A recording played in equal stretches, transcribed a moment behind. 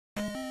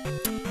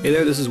Hey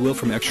there, this is Will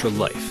from Extra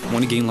Life.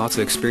 Want to gain lots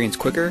of experience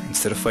quicker?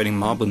 Instead of fighting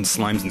moblins,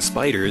 slimes, and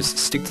spiders,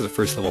 stick to the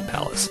first level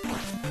palace.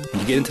 When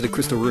you get into the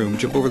crystal room,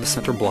 jump over the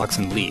center blocks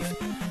and leave.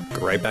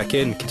 Go right back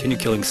in and continue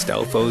killing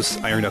stout foes,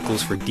 iron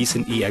knuckles for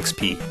decent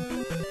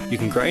EXP. You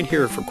can grind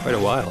here for quite a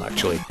while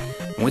actually,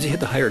 and once you hit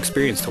the higher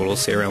experience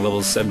totals, say around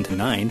levels 7 to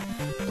 9,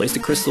 place the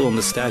crystal in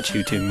the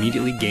statue to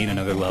immediately gain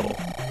another level.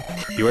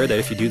 Beware that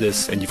if you do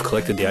this, and you've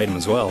collected the item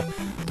as well,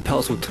 the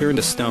palace will turn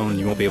to stone and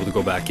you won't be able to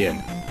go back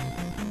in.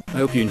 I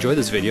hope you enjoyed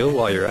this video.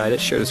 While you're at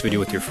it, share this video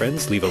with your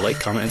friends, leave a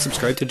like, comment, and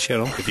subscribe to the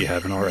channel if you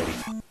haven't already.